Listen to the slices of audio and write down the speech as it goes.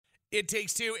It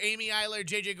Takes Two. Amy Eiler,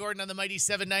 JJ Gordon on the Mighty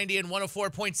 790 and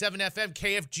 104.7 FM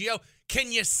KFGO.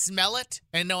 Can you smell it?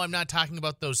 And no, I'm not talking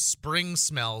about those spring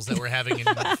smells that we're having in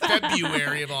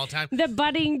February of all time. The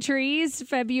budding trees,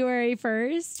 February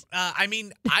 1st.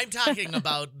 I'm talking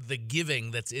about the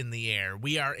giving that's in the air.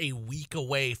 We are a week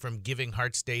away from Giving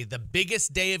Hearts Day, the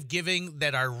biggest day of giving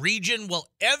that our region will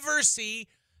ever see.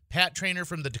 Pat Traynor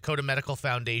from the Dakota Medical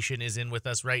Foundation is in with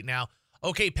us right now.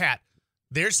 Okay, Pat.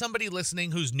 There's somebody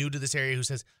listening who's new to this area who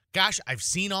says, gosh, I've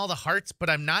seen all the hearts, but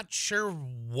I'm not sure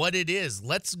what it is.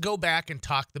 Let's go back and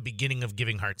talk the beginning of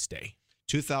Giving Hearts Day.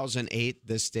 2008,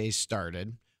 this day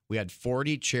started. We had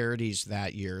 40 charities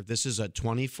that year. This is a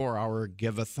 24-hour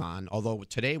give-a-thon, although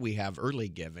today we have early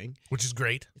giving. Which is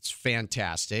great. It's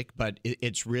fantastic, but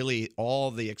it's really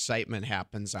all the excitement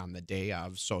happens on the day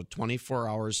of. So 24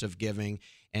 hours of giving.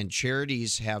 And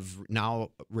charities have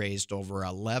now raised over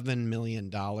 $11 million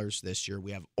this year.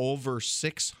 We have over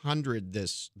 600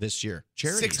 this year.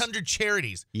 Charities. 600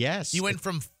 charities. Yes. You went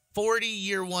from 40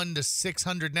 year one to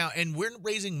 600 now. And we're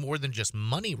raising more than just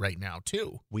money right now,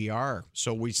 too. We are.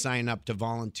 So we sign up to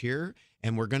volunteer,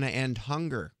 and we're going to end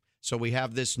hunger. So we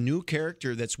have this new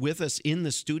character that's with us in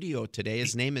the studio today.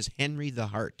 His name is Henry the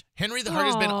Heart. Henry the Heart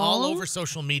has been all over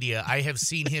social media. I have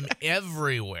seen him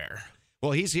everywhere.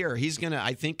 Well, he's here. He's going to,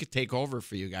 I think, take over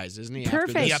for you guys, isn't he? Perfect,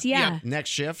 After this yeah. next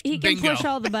shift. He can Bingo. push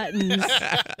all the buttons.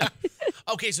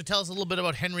 Okay, so tell us a little bit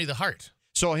about Henry the Heart.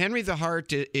 So Henry the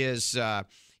Heart is,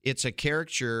 it's a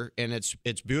caricature, and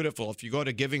it's beautiful. If you go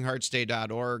to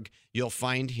givingheartsday.org, you'll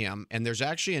find him. And there's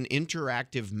actually an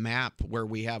interactive map where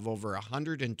we have over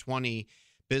 120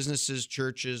 businesses,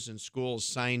 churches, and schools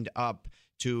signed up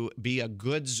to be a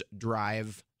goods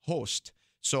drive host.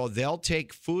 So they'll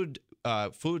take food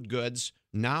goods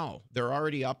now. They're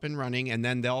already up and running, and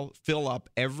then they'll fill up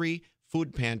every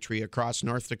food pantry across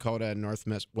North Dakota and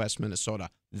Northwest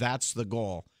Minnesota. That's the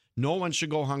goal. No one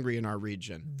should go hungry in our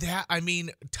region.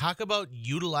 Talk about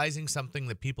utilizing something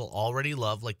that people already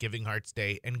love, like Giving Hearts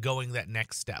Day, and going that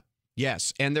next step.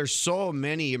 Yes, and there's so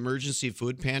many emergency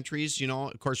food pantries. You know,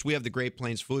 of course, we have the Great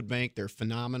Plains Food Bank. They're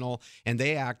phenomenal, and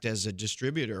they act as a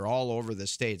distributor all over the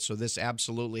state. So this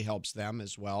absolutely helps them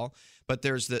as well. But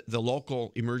there's the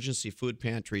local emergency food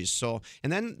pantries. So,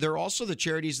 and then there are also the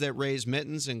charities that raise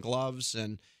mittens and gloves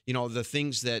and, you know, the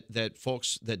things that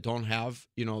folks that don't have,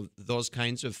 you know, those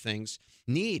kinds of things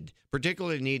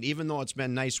particularly need, even though it's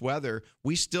been nice weather,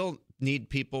 we still need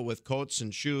people with coats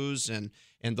and shoes and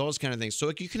those kind of things.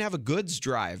 So you can have a goods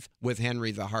drive with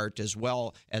Henry the Heart as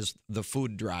well as the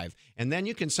food drive. And then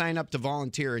you can sign up to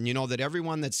volunteer. And you know that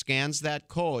everyone that scans that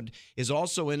code is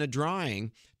also in a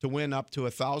drawing to win up to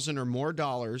 $1,000 or more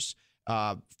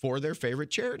for their favorite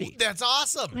charity. That's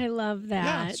awesome. I love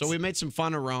that. Yeah, so we made some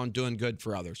fun around doing good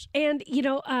for others. And, you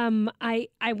know, I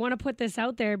want to put this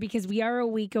out there because we are a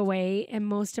week away and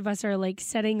most of us are like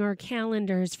setting our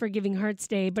calendars for Giving Hearts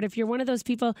Day. But if you're one of those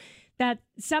people that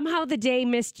somehow the day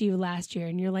missed you last year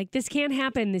and you're like, this can't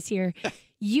happen this year,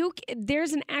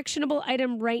 there's an actionable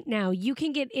item right now. You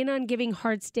can get in on Giving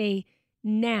Hearts Day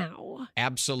now.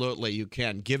 Absolutely, you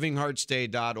can.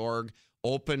 GivingHeartsDay.org,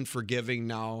 open for giving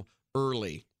now,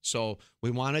 early. So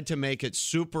we wanted to make it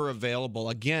super available.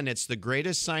 Again, it's the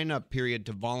greatest sign-up period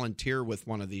to volunteer with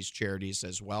one of these charities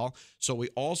as well. So we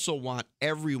also want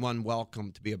everyone is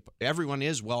welcome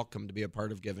to be a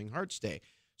part of Giving Hearts Day.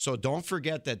 So don't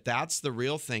forget that that's the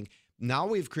real thing. Now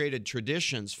we've created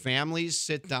traditions. Families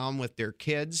sit down with their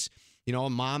kids. You know,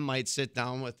 mom might sit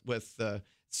down with the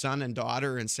son and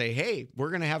daughter and say, hey, we're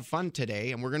going to have fun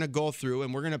today, and we're going to go through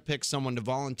and we're going to pick someone to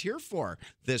volunteer for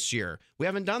this year. We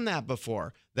haven't done that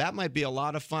before. That might be a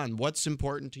lot of fun. What's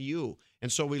important to you?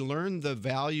 And so we learn the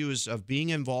values of being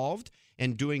involved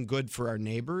and doing good for our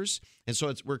neighbors. And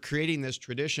so we're creating this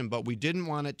tradition, but we didn't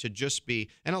want it to just be,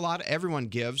 and everyone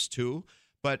gives too,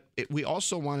 but we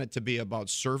also want it to be about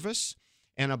service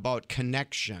and about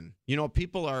connection. You know,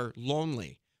 people are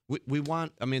lonely. We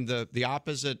want, the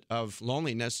opposite of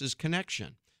loneliness is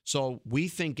connection. So we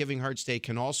think Giving Hearts Day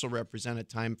can also represent a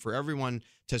time for everyone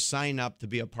to sign up to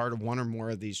be a part of one or more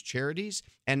of these charities.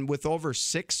 And with over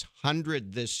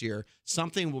 600 this year,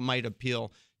 something might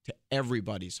appeal to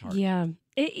everybody's heart. Yeah.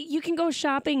 You can go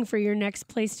shopping for your next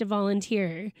place to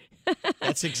volunteer.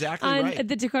 That's exactly right. On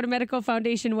the Dakota Medical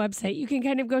Foundation website, you can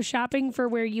kind of go shopping for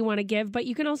where you want to give, but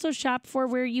you can also shop for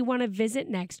where you want to visit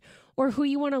next or who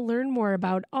you want to learn more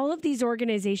about. All of these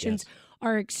organizations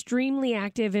are extremely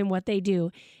active in what they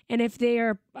do. And if they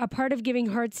are a part of Giving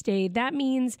Hearts Day, that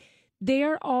means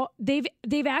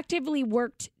they've actively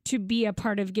worked to be a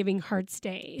part of Giving Hearts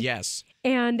Day. Yes.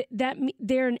 And that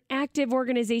they're an active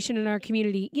organization in our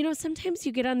community. You know, sometimes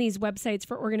you get on these websites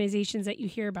for organizations that you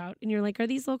hear about and you're like, are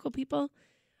these local people?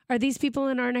 Are these people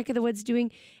in our neck of the woods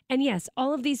doing? And yes,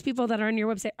 all of these people that are on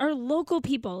your website are local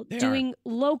people doing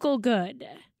local good.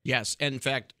 Yes. And in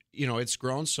fact, you know, it's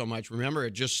grown so much. Remember,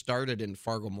 it just started in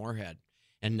Fargo-Moorhead.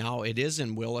 And now it is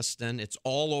in Williston. It's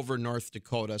all over North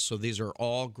Dakota. So these are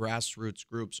all grassroots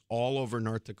groups all over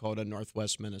North Dakota,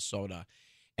 Northwest Minnesota.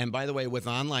 And by the way, with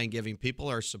online giving,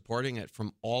 people are supporting it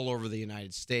from all over the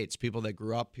United States. People that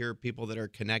grew up here, people that are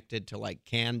connected to like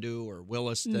Candu or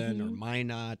Williston or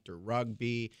Minot or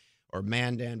Rugby or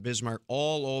Mandan, Bismarck,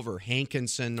 all over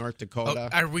Hankinson, North Dakota.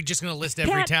 Are we just going to list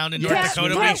every town in North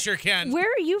Dakota? Pat, We sure can. Where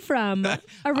are you from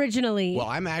originally? Well,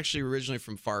 I'm actually originally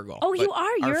from Fargo. Oh, you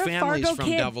are? You're our a family's Fargo from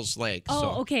kid. Devil's Lake. Oh, so,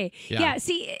 okay. Yeah. Yeah,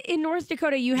 see, in North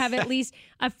Dakota, you have at least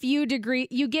a few degrees.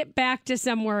 You get back to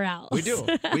somewhere else. We do.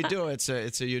 We do. It's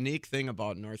a unique thing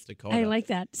about North Dakota. I like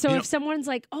that. So You if know- someone's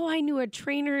like, oh, I knew a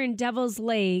trainer in Devil's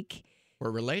Lake, We're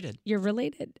related. you're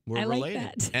related. We're I like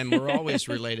related. that. And we're always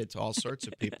related to all sorts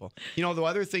of people. You know, the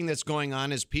other thing that's going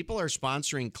on is people are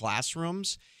sponsoring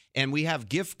classrooms, and we have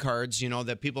gift cards, you know,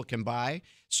 that people can buy.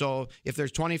 So if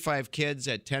there's 25 kids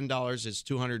at $10, it's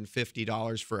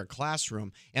 $250 for a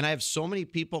classroom. And I have so many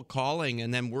people calling,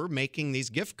 and then we're making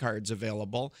these gift cards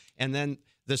available. And then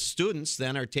the students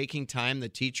then are taking time, the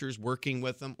teachers working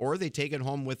with them, or they take it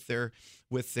home with their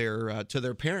to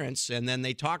their parents, and then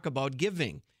they talk about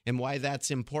giving and why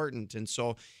that's important. And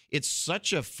so it's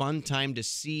such a fun time to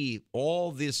see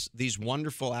all these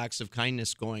wonderful acts of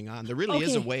kindness going on. There really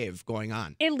is a wave going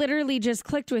on. It literally just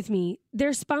clicked with me.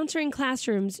 They're sponsoring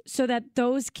classrooms so that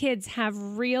those kids have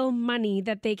real money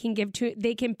that they can give to,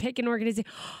 they can pick an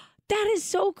organization. That is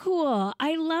so cool.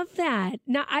 I love that.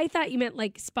 Now, I thought you meant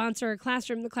like sponsor a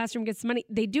classroom. The classroom gets the money.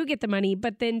 They do get the money,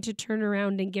 but then to turn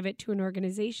around and give it to an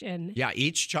organization. Yeah,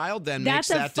 each child then makes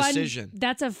that decision.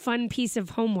 That's a fun piece of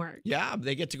homework. Yeah,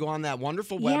 they get to go on that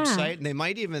wonderful website, and they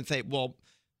might even think, well,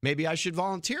 maybe I should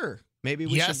volunteer. Maybe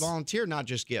we should volunteer, not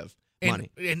just give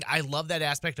money. And I love that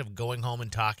aspect of going home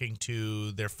and talking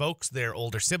to their folks, their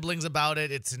older siblings about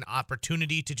it. It's an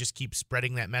opportunity to just keep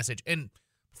spreading that message. And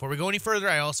before we go any further,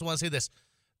 I also want to say this.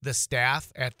 The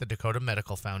staff at the Dakota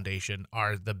Medical Foundation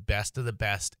are the best of the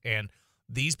best, and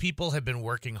these people have been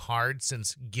working hard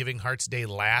since Giving Hearts Day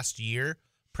last year,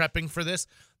 prepping for this.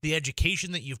 The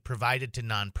education that you've provided to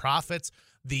nonprofits,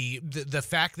 the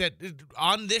fact that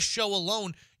on this show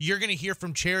alone, you're going to hear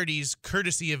from charities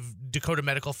courtesy of Dakota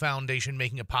Medical Foundation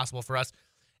making it possible for us.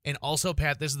 And also,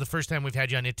 Pat, this is the first time we've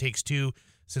had you on It Takes Two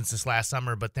since this last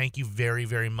summer, but thank you very,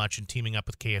 very much in teaming up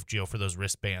with KFGO for those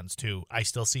wristbands, too. I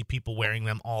still see people wearing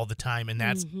them all the time, and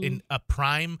that's in a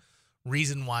prime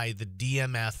reason why the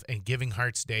DMF and Giving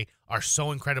Hearts Day are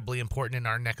so incredibly important in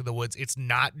our neck of the woods. It's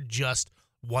not just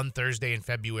one Thursday in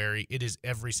February. It is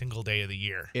every single day of the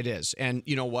year. It is. And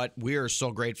you know what? We are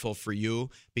so grateful for you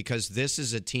because this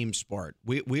is a team sport.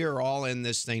 We are all in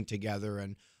this thing together,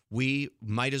 and we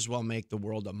might as well make the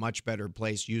world a much better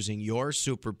place using your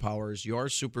superpowers,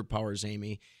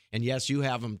 Amy. And yes, you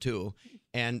have them too.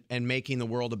 And making the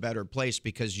world a better place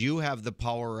because you have the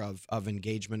power of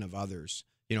engagement of others,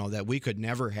 you know, that we could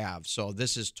never have. So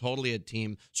this is totally a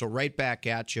team. So right back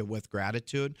at you with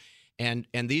gratitude. And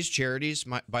these charities,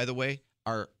 by the way,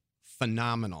 are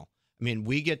phenomenal. I mean,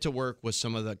 we get to work with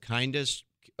some of the kindest,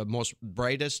 most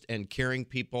brightest and caring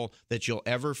people that you'll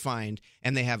ever find,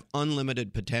 and they have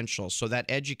unlimited potential. So that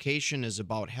education is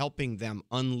about helping them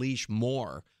unleash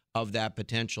more of that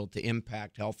potential to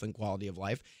impact health and quality of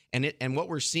life. And what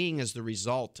we're seeing as the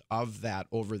result of that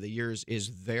over the years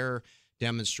is their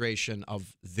demonstration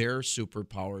of their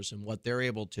superpowers and what they're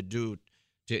able to do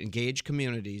to engage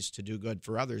communities, to do good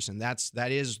for others. And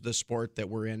that is the sport that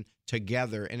we're in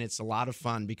together. And it's a lot of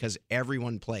fun because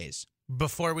everyone plays.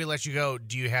 Before we let you go,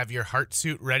 do you have your heart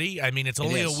suit ready? I mean, it's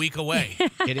only a week away.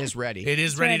 It is ready. It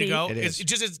is ready to go? It is.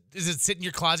 Does it sit in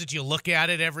your closet? You look at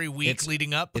it every week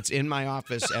leading up? It's in my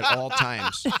office at all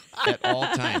times. At all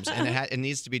times. And it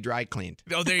needs to be dry cleaned.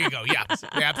 Oh, there you go. Yeah,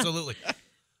 absolutely.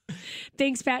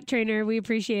 Thanks, Pat Traynor. We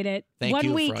appreciate it. Thank 1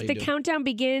 you week, for all you the do. countdown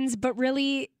begins, but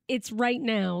really it's right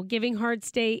now. Giving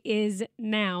Hearts Day is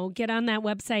now. Get on that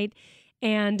website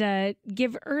and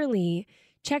give early.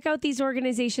 Check out these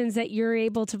organizations that you're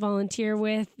able to volunteer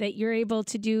with, that you're able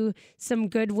to do some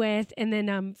good with, and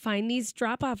then find these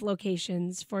drop-off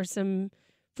locations for some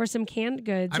canned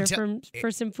goods for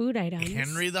some food items.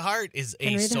 Henry the Heart is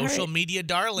a social media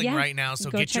darling right now, so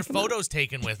get your photos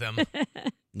taken with him.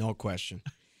 No question.